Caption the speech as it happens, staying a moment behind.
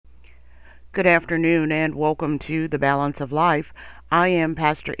Good afternoon and welcome to The Balance of Life. I am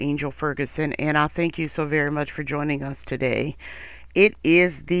Pastor Angel Ferguson and I thank you so very much for joining us today. It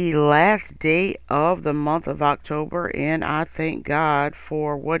is the last day of the month of October and I thank God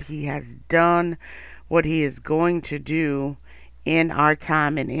for what He has done, what He is going to do in our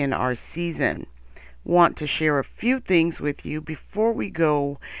time and in our season. Want to share a few things with you before we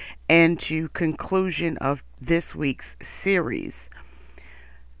go into conclusion of this week's series.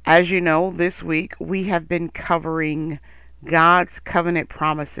 As you know, this week we have been covering God's covenant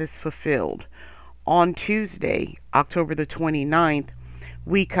promises fulfilled. On Tuesday, October the 29th,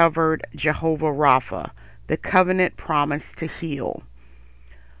 we covered Jehovah Rapha, the covenant promise to heal.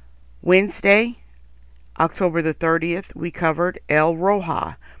 Wednesday, October the 30th, we covered El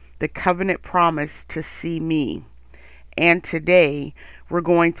Roha, the covenant promise to see me. And today, we're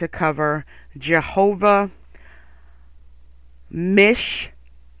going to cover Jehovah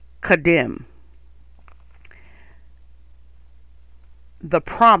Kadim, the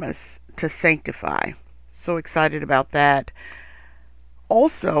promise to sanctify. So excited about that.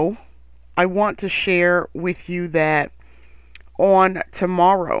 Also, I want to share with you that on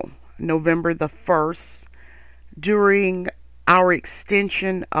tomorrow, November the 1st, during our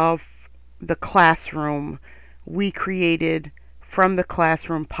extension of the classroom, we created From the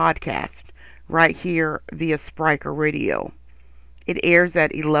Classroom podcast right here via Spriker Radio. It airs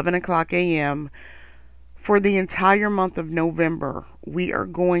at 11 o'clock a.m. For the entire month of November, we are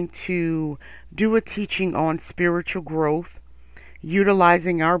going to do a teaching on spiritual growth,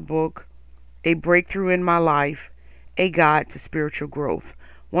 utilizing our book, A Breakthrough in My Life, A Guide to Spiritual Growth.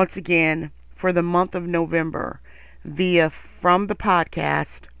 Once again, for the month of November, via From the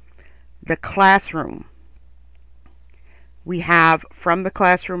Podcast, the Classroom. We have From the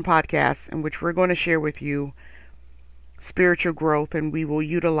Classroom podcast, in which we're going to share with you spiritual growth, and we will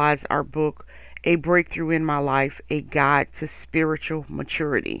utilize our book, A Breakthrough in My Life, A Guide to Spiritual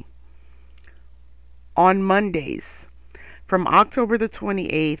Maturity. On Mondays, from October the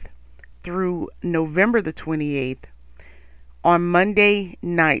 28th through November the 28th, on Monday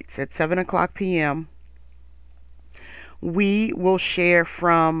nights at 7 o'clock p.m., we will share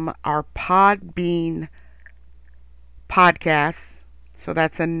from our Podbean podcast. So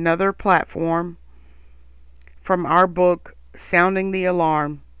that's another platform, from our book, Sounding the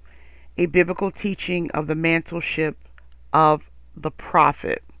Alarm, a biblical teaching of the mantleship of the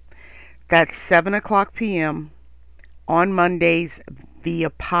prophet. That's 7 o'clock p.m. on Mondays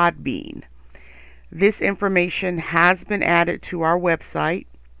via Podbean. This information has been added to our website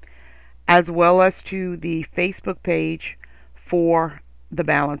as well as to the Facebook page for The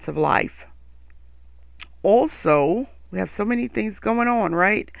Balance of Life. Also, we have so many things going on,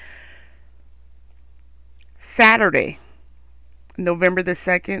 right? Saturday, November the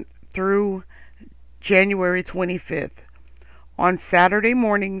 2nd through January 25th. On Saturday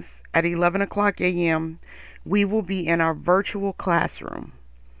mornings at 11 o'clock a.m., we will be in our virtual classroom.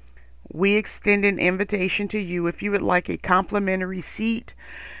 We extend an invitation to you if you would like a complimentary seat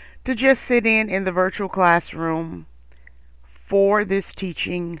to just sit in the virtual classroom for this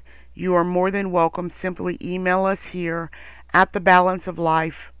teaching. You are more than welcome. Simply email us here at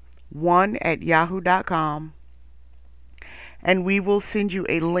thebalanceoflife1@yahoo.com. And we will send you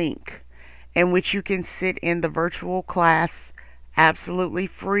a link in which you can sit in the virtual class absolutely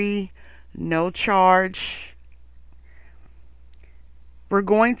free, no charge. We're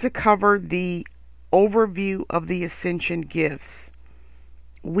going to cover the overview of the Ascension gifts.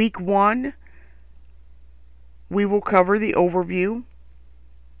 Week 1, we will cover the overview.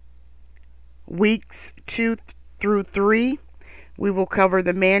 Weeks 2 through 3, we will cover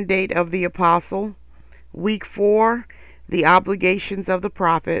the mandate of the apostle. Week 4, the obligations of the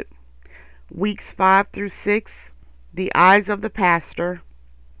prophet. Weeks 5 through 6, the eyes of the pastor.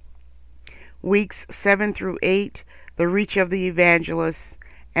 Weeks 7 through 8, the reach of the evangelist.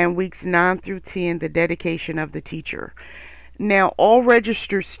 And weeks 9 through 10, the dedication of the teacher. Now, all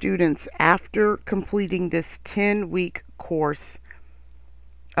registered students, after completing this 10-week course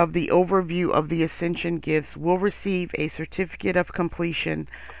of the overview of the Ascension gifts, will receive a certificate of completion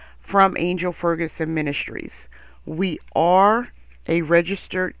from Angel Ferguson Ministries. We are a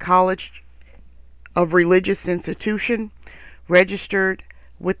registered college of religious institution, registered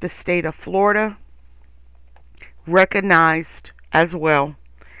with the state of Florida, recognized as well,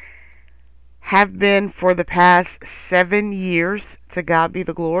 have been for the past 7 years. To God be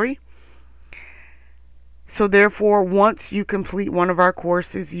the glory. So therefore, once you complete one of our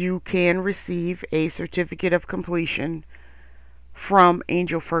courses, you can receive a certificate of completion from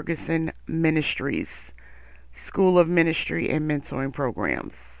Angel Ferguson Ministries, School of Ministry and Mentoring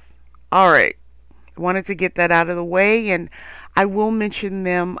Programs. All right. Wanted to get that out of the way, and I will mention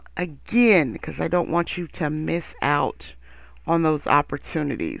them again because I don't want you to miss out on those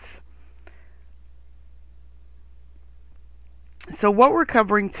opportunities. So what we're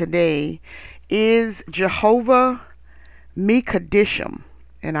covering today is Jehovah Mikadishim,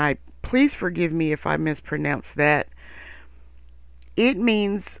 and I please forgive me if I mispronounce that. It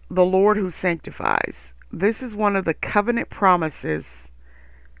means the Lord who sanctifies. This is one of the covenant promises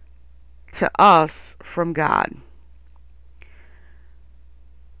to us from God.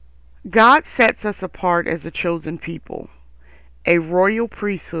 God sets us apart as a chosen people, a royal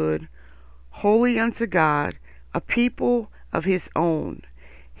priesthood, holy unto God, a people of his own.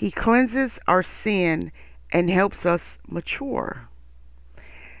 He cleanses our sin and helps us mature.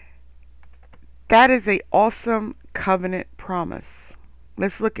 That is an awesome covenant promise.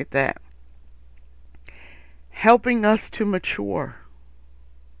 Let's look at that. Helping us to mature.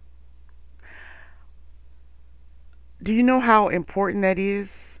 Do you know how important that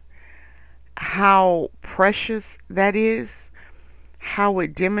is? How precious that is? How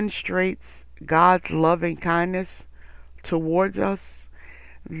it demonstrates God's loving kindness towards us?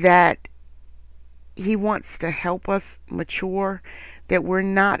 That he wants to help us mature, that we're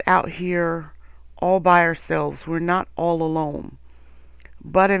not out here all by ourselves. We're not all alone.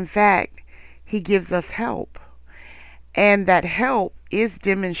 But in fact, he gives us help. And that help is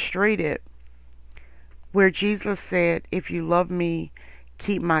demonstrated where Jesus said, if you love me,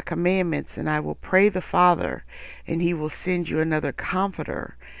 keep my commandments, and I will pray the Father, and he will send you another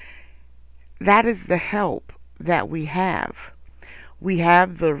comforter. That is the help that we have. We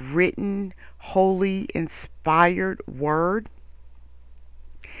have the written, holy, inspired word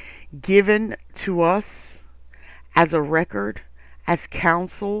given to us as a record, as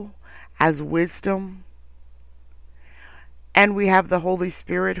counsel, as wisdom. And we have the Holy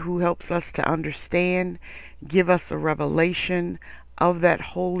Spirit who helps us to understand, give us a revelation of that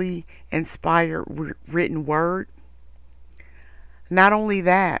holy, inspired, written word. Not only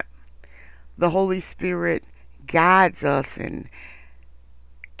that, the Holy Spirit guides us and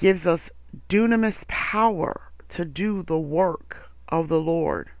gives us dunamis power to do the work of the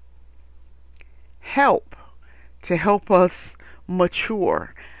Lord. Help to help us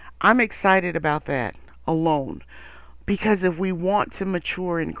mature. I'm excited about that alone, because if we want to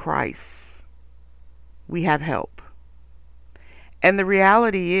mature in Christ, we have help. And the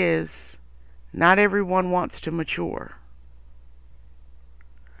reality is, not everyone wants to mature.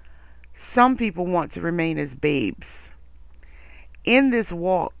 Some people want to remain as babes. In this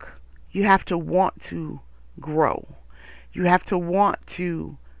walk, you have to want to grow. You have to want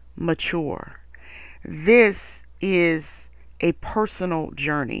to mature. This is a personal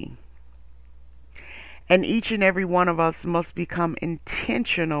journey. And each and every one of us must become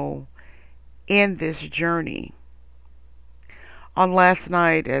intentional in this journey. On last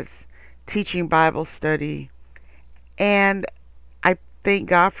night, as teaching Bible study, and I thank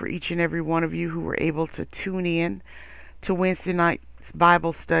God for each and every one of you who were able to tune in to Wednesday night's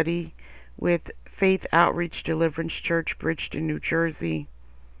Bible study with Faith Outreach Deliverance Church, Bridgeton, New Jersey,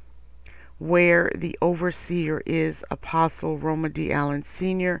 where the overseer is Apostle Roma D. Allen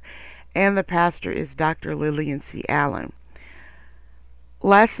Sr., and the pastor is Dr. Lillian C. Allen.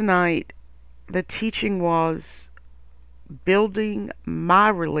 Last night, the teaching was building my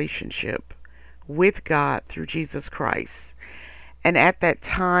relationship with God through Jesus Christ. And at that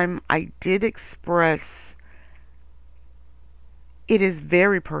time, I did express it is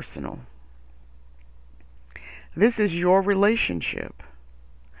very personal. This is your relationship.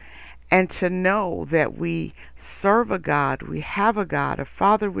 And to know that we serve a God, we have a God, a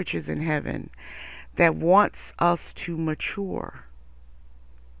Father which is in heaven, that wants us to mature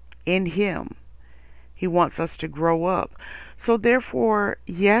in him. He wants us to grow up. So therefore,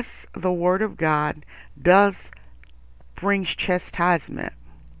 yes, the Word of God does bring chastisement.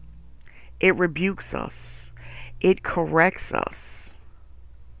 It rebukes us. It corrects us.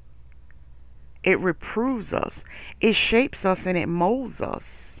 It reproves us. It shapes us and it molds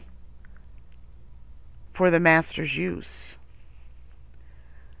us for the Master's use.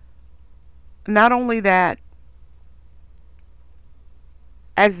 Not only that,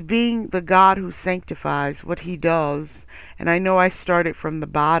 as being the God who sanctifies, what he does, and I know I started from the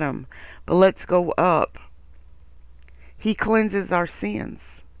bottom, but let's go up. He cleanses our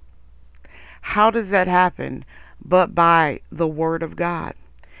sins. How does that happen? But by the Word of God.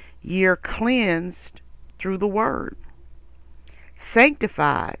 You're cleansed through the Word.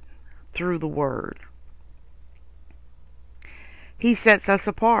 Sanctified through the Word. He sets us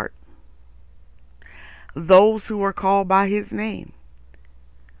apart. Those who are called by his name.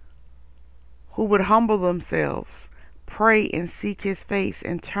 who would humble themselves, pray and seek his face,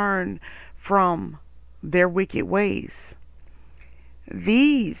 and turn from their wicked ways.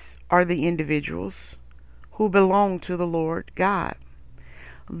 These are the individuals who belong to the Lord God.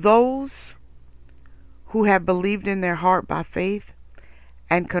 Those who have believed in their heart by faith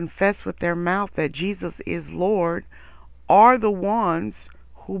and confess with their mouth that Jesus is Lord are the ones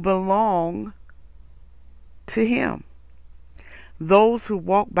who belong to him. Those who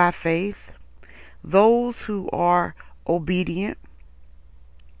walk by faith, those who are obedient.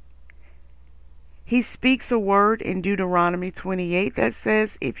 He speaks a word in Deuteronomy 28 that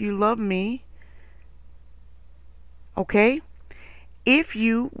says, if you love me, okay, if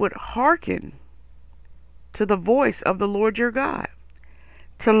you would hearken to the voice of the Lord your God.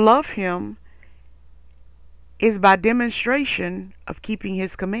 To love him is by demonstration of keeping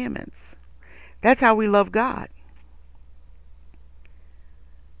his commandments. That's how we love God.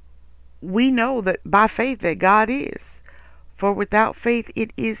 We know that by faith that God is. For without faith it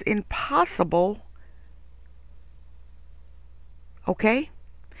is impossible. Okay?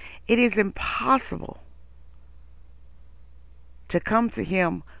 It is impossible to come to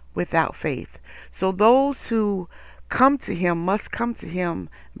him without faith. So those who come to him must come to him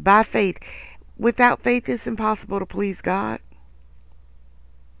by faith. Without faith, it's impossible to please God.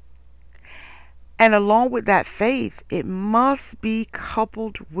 And along with that faith, it must be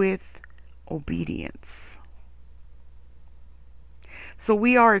coupled with obedience. So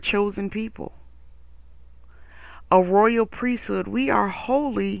we are a chosen people, a royal priesthood. We are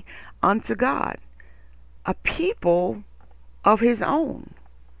holy unto God, a people of his own.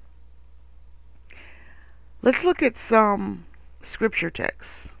 Let's look at some scripture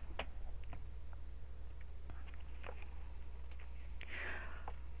texts.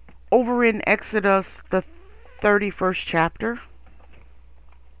 Over in Exodus, the 31st chapter.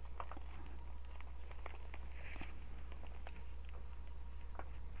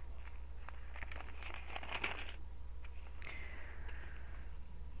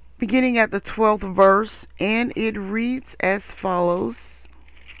 Beginning at the 12th verse, and it reads as follows.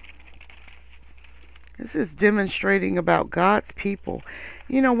 This is demonstrating about God's people.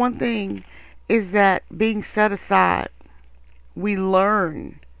 You know, one thing is that being set aside, we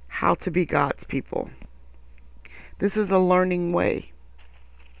learn how to be God's people. This is a learning way.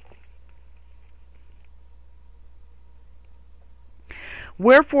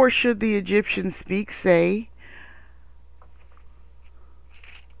 Wherefore should the Egyptians speak, say,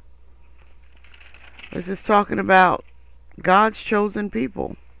 this is talking about God's chosen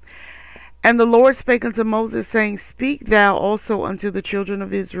people. And the Lord spake unto Moses, saying, speak thou also unto the children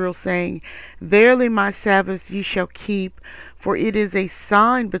of Israel, saying, verily my Sabbaths ye shall keep, for it is a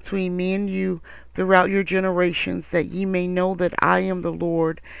sign between me and you throughout your generations, that ye may know that I am the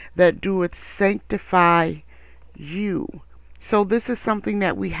Lord that doeth sanctify you. So this is something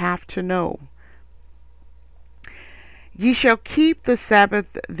that we have to know. Ye shall keep the Sabbath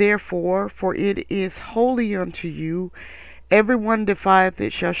therefore, for it is holy unto you. Everyone defieth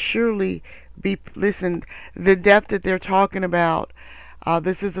it shall surely be. Listen, the death that they're talking about,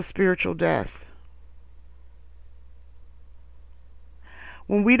 this is a spiritual death.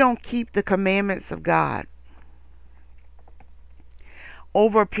 When we don't keep the commandments of God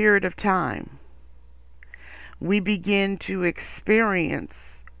over a period of time, we begin to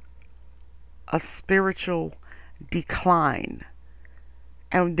experience a spiritual decline.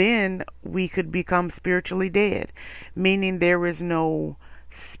 And then we could become spiritually dead, meaning there is no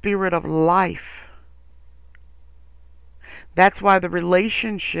spirit of life. That's why the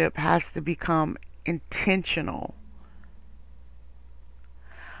relationship has to become intentional.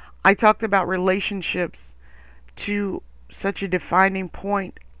 I talked about relationships to such a defining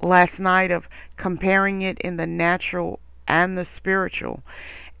point last night of comparing it in the natural and the spiritual.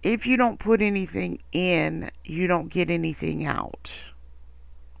 If you don't put anything in, you don't get anything out.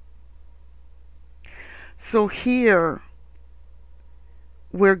 So here,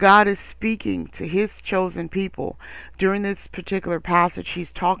 where God is speaking to his chosen people, during this particular passage,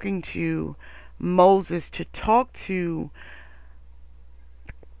 he's talking to Moses to talk to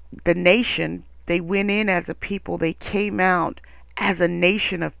the nation. They went in as a people. They came out as a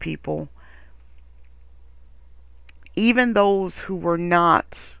nation of people. Even those who were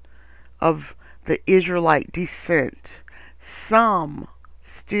not of the Israelite descent, some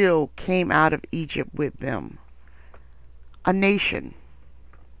still came out of Egypt with them. A nation.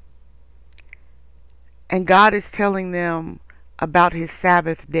 And God is telling them about his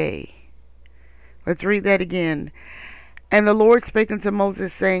Sabbath day. Let's read that again. And the Lord spake unto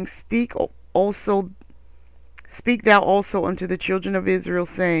Moses, saying, speak Speak thou also unto the children of Israel,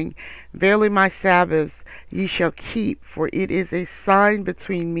 saying, Verily my Sabbaths ye shall keep, for it is a sign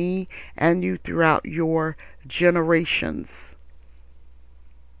between me and you throughout your generations.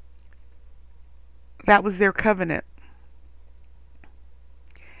 That was their covenant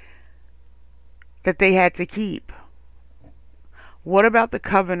that they had to keep. What about the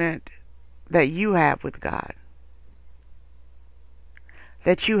covenant that you have with God,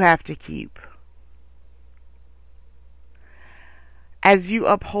 that you have to keep? As you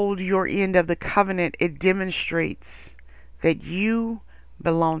uphold your end of the covenant, it demonstrates that you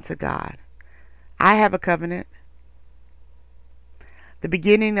belong to God. I have a covenant. The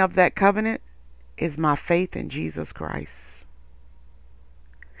beginning of that covenant is my faith in Jesus Christ.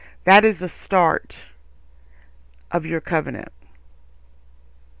 That is the start of your covenant.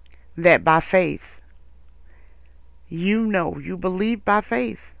 That by faith, you believe by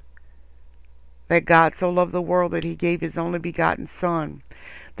faith that God so loved the world that he gave his only begotten Son,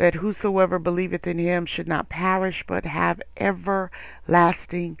 that whosoever believeth in him should not perish but have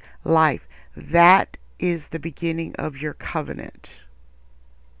everlasting life. That is the beginning of your covenant.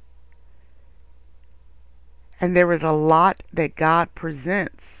 And there is a lot that God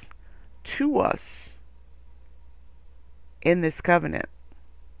presents to us in this covenant.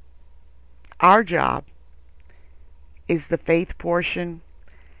 Our job is the faith portion,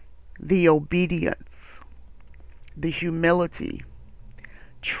 the obedience, the humility,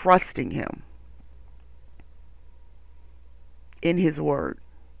 trusting him in his word,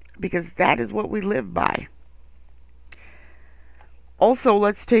 because that is what we live by. Also,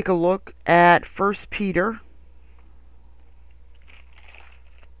 let's take a look at 1 Peter.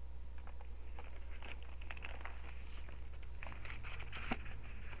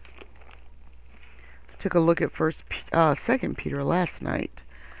 Took a look at 2 Peter last night.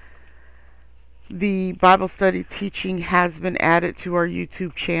 The Bible study teaching has been added to our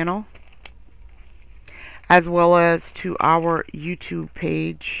YouTube channel, as well as to our YouTube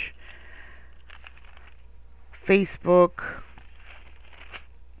page, Facebook.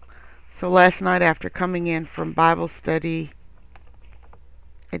 So last night after coming in from Bible study,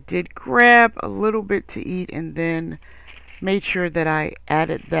 I did grab a little bit to eat and then made sure that I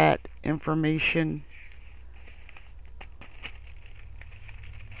added that information.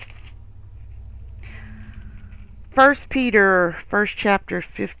 First Peter, first chapter,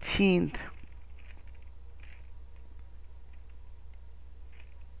 15th.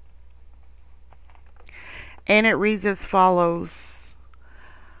 And it reads as follows.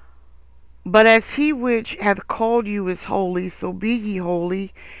 But as he which hath called you is holy, so be ye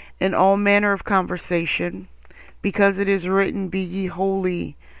holy in all manner of conversation, because it is written, Be ye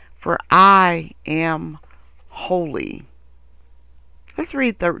holy, for I am holy. Let's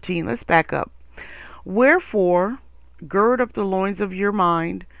read 13. Let's back up. Wherefore, gird up the loins of your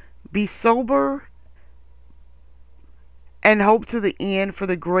mind, be sober, and hope to the end for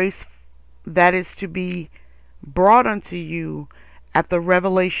the grace that is to be brought unto you at the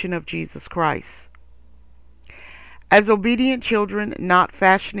revelation of Jesus Christ. As obedient children, not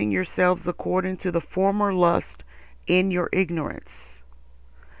fashioning yourselves according to the former lust in your ignorance.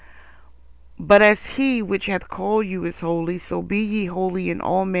 But as he which hath called you is holy, so be ye holy in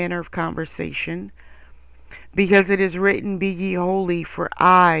all manner of conversation, because it is written, Be ye holy, for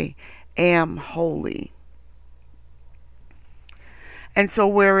I am holy. And so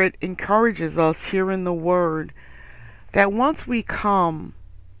where it encourages us here in the Word that once we come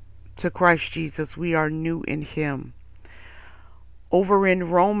to Christ Jesus, we are new in him. Over in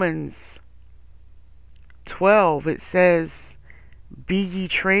Romans 12, it says, Be ye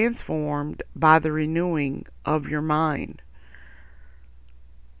transformed by the renewing of your mind.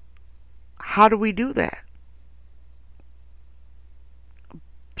 How do we do that?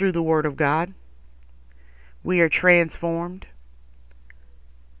 Through the Word of God. We are transformed.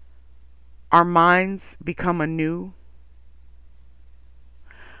 Our minds become anew.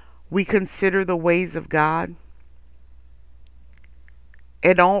 We consider the ways of God.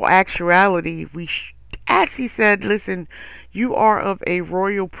 In all actuality, as he said, listen, you are of a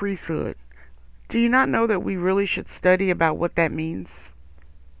royal priesthood. Do you not know that we really should study about what that means?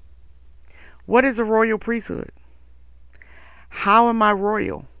 What is a royal priesthood? How am I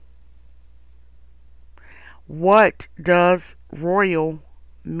royal? What does royal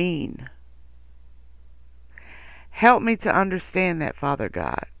mean? Help me to understand that, Father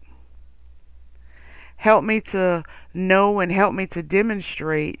God. Help me to know and help me to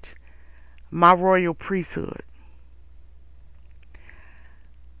demonstrate my royal priesthood.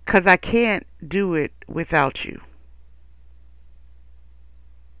 Because I can't do it without you.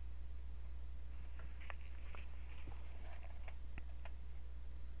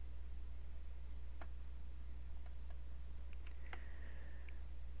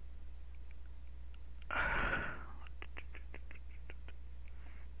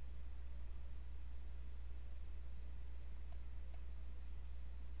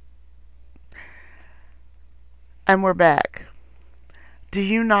 And we're back. Do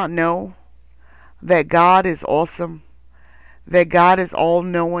you not know that God is awesome? That God is all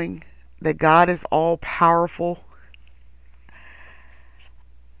knowing? That God is all powerful?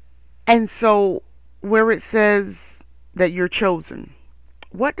 And so, where it says that you're chosen,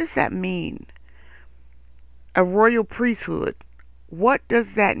 what does that mean? A royal priesthood. What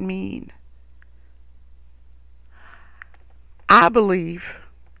does that mean? I believe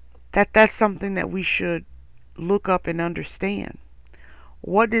that that's something that we should look up and understand.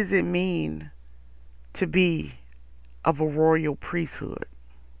 What does it mean to be of a royal priesthood?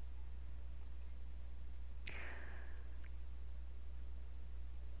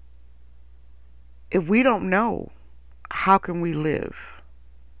 If we don't know, how can we live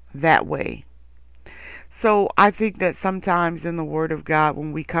that way? So I think that sometimes in the Word of God,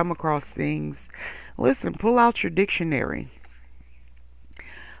 when we come across things, listen, pull out your dictionary.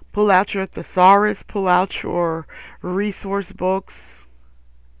 Pull out your thesaurus, pull out your resource books,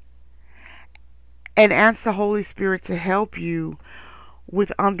 and ask the Holy Spirit to help you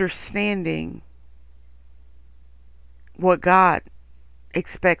with understanding what God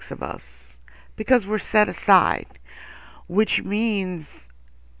expects of us. Because we're set aside, which means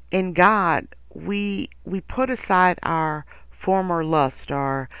in God, we put aside our former lust,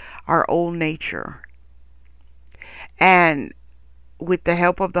 our old nature. And with the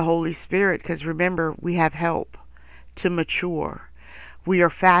help of the Holy Spirit, because remember, we have help to mature. We are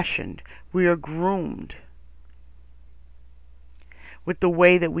fashioned. We are groomed with the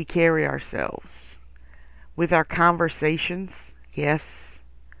way that we carry ourselves, with our conversations, yes.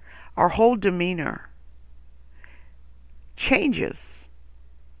 Our whole demeanor changes.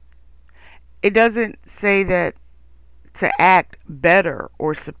 It doesn't say that to act better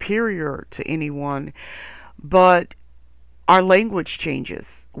or superior to anyone, but our language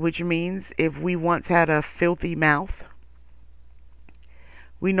changes, which means if we once had a filthy mouth,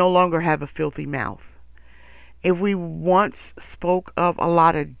 we no longer have a filthy mouth. If we once spoke of a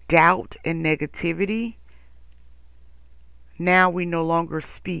lot of doubt and negativity, now we no longer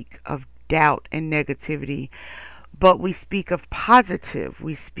speak of doubt and negativity, but we speak of positive.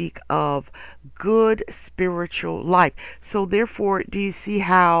 We speak of good spiritual life. So therefore, do you see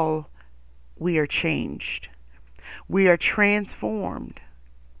how we are changed? We are transformed.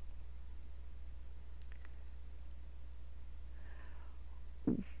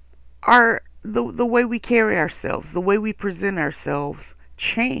 The way we carry ourselves, the way we present ourselves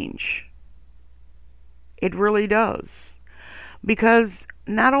change. It really does. Because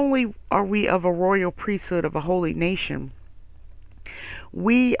not only are we of a royal priesthood of a holy nation,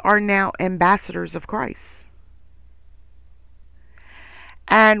 we are now ambassadors of Christ.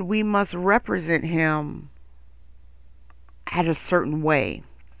 And we must represent him at a certain way.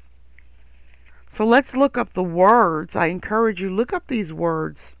 So let's look up the words. I encourage you, look up these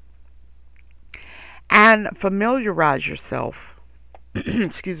words and familiarize yourself,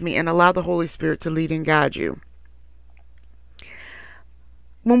 excuse me, and allow the Holy Spirit to lead and guide you.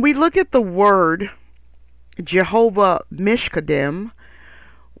 When we look at the word Jehovah Mishkadem,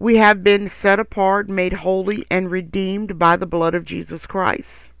 we have been set apart, made holy, and redeemed by the blood of Jesus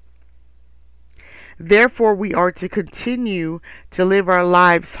Christ. Therefore, we are to continue to live our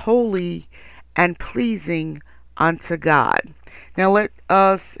lives holy and pleasing unto God. Now let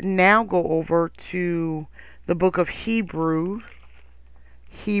us now go over to the book of Hebrews.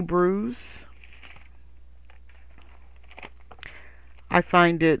 I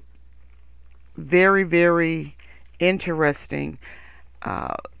find it very, very interesting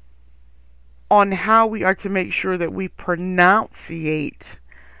on how we are to make sure that we pronunciate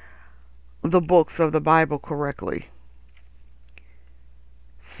the books of the Bible correctly.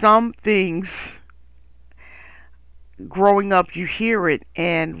 Some things, growing up, you hear it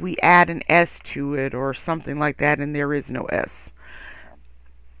and we add an S to it or something like that, and there is no S.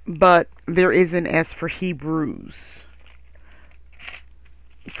 But there is an S for Hebrews.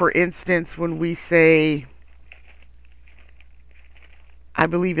 For instance, when we say, I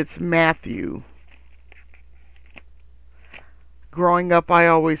believe it's Matthew. Growing up, I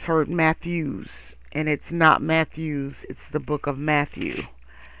always heard Matthews, and it's not Matthews, it's the book of Matthew.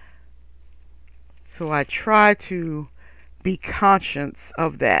 So I try to be conscious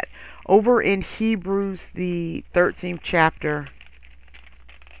of that. Over in Hebrews, the 13th chapter,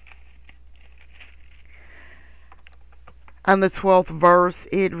 and the 12th verse,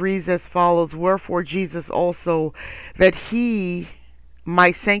 it reads as follows: Wherefore Jesus also, that he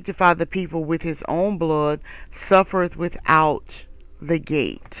might sanctify the people with his own blood, suffereth without the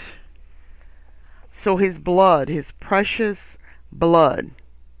gate. So his blood, his precious blood,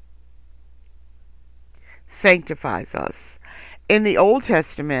 sanctifies us. In the Old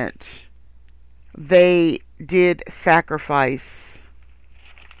Testament, they did sacrifice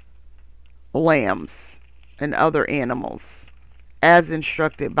lambs and other animals as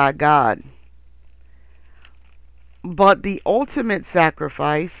instructed by God. But the ultimate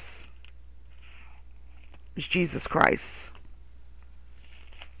sacrifice is Jesus Christ.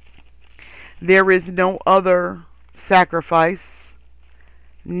 There is no other sacrifice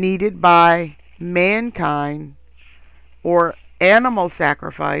needed by mankind or animal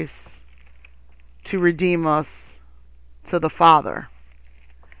sacrifice to redeem us to the Father.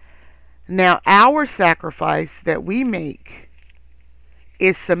 Now, our sacrifice that we make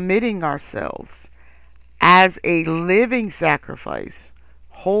is submitting ourselves as a living sacrifice,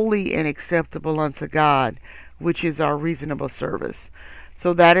 holy and acceptable unto God, which is our reasonable service.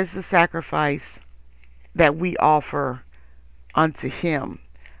 So that is the sacrifice that we offer unto Him.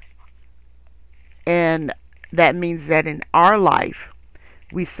 And that means that in our life,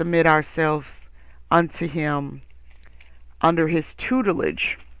 we submit ourselves unto Him under His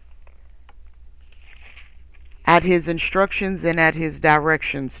tutelage, at His instructions and at His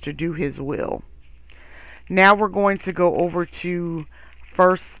directions to do His will. Now we're going to go over to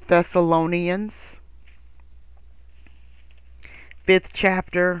 1 Thessalonians, 5th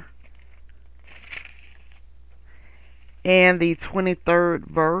chapter, and the 23rd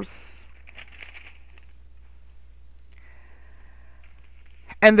verse.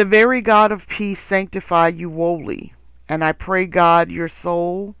 And the very God of peace sanctify you wholly. And I pray God your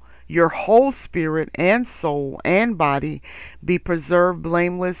soul, your whole spirit and soul and body be preserved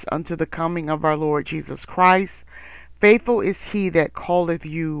blameless unto the coming of our Lord Jesus Christ. Faithful is He that calleth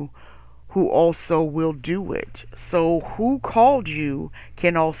you, who also will do it. So who called you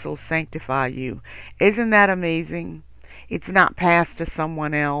can also sanctify you. Isn't that amazing? It's not passed to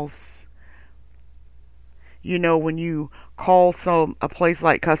someone else. You know, when you call a place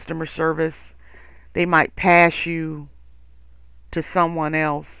like customer service, they might pass you to someone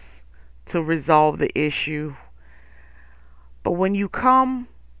else to resolve the issue. But when you come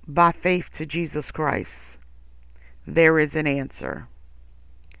by faith to Jesus Christ, there is an answer.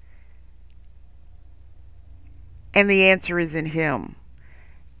 And the answer is in Him,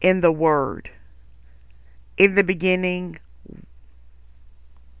 in the Word. In the beginning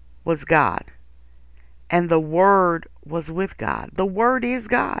was God, and the Word was with God. The Word is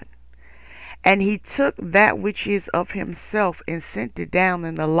God. And He took that which is of Himself and sent it down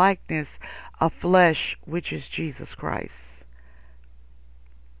in the likeness of flesh, which is Jesus Christ.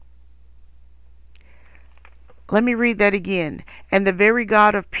 Let me read that again. And the very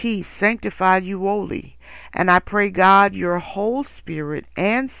God of peace sanctified you wholly. And I pray God your whole spirit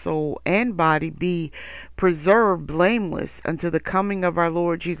and soul and body be preserved blameless unto the coming of our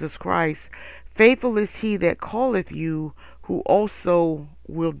Lord Jesus Christ. Faithful is He that calleth you, who also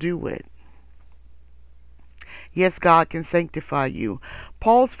will do it. Yes, God can sanctify you.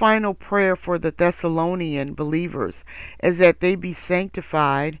 Paul's final prayer for the Thessalonian believers is that they be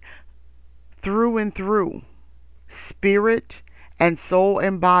sanctified through and through, spirit and soul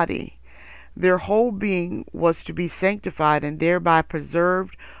and body. Their whole being was to be sanctified and thereby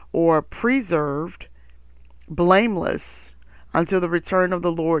preserved or preserved blameless until the return of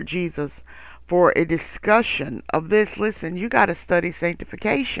the Lord Jesus. For a discussion of this, listen, you got to study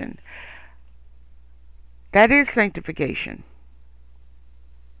sanctification. That is sanctification.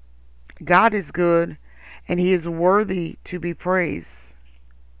 God is good and He is worthy to be praised.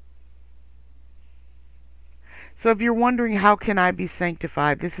 So if you're wondering, how can I be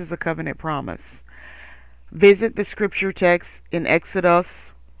sanctified? This is a covenant promise. Visit the scripture text in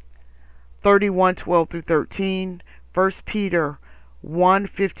Exodus 31:12 through 13, 1 Peter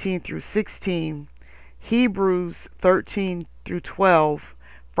 1:15 through 16, Hebrews 13 through 12,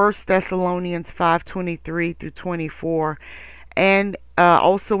 1 Thessalonians 5:23 through 24, and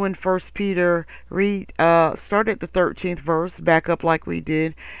also in 1 Peter, start at the 13th verse, back up like we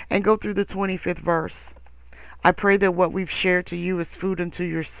did, and go through the 25th verse. I pray that what we've shared to you is food unto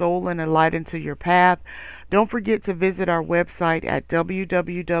your soul and a light unto your path. Don't forget to visit our website at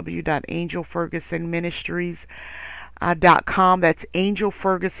www.angelfergusonministries.com. That's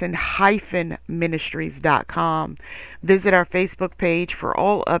angelferguson-ministries.com. Visit our Facebook page for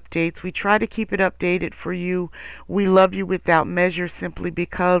all updates. We try to keep it updated for you. We love you without measure simply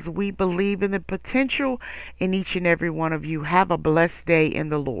because we believe in the potential in each and every one of you. Have a blessed day in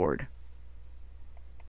the Lord.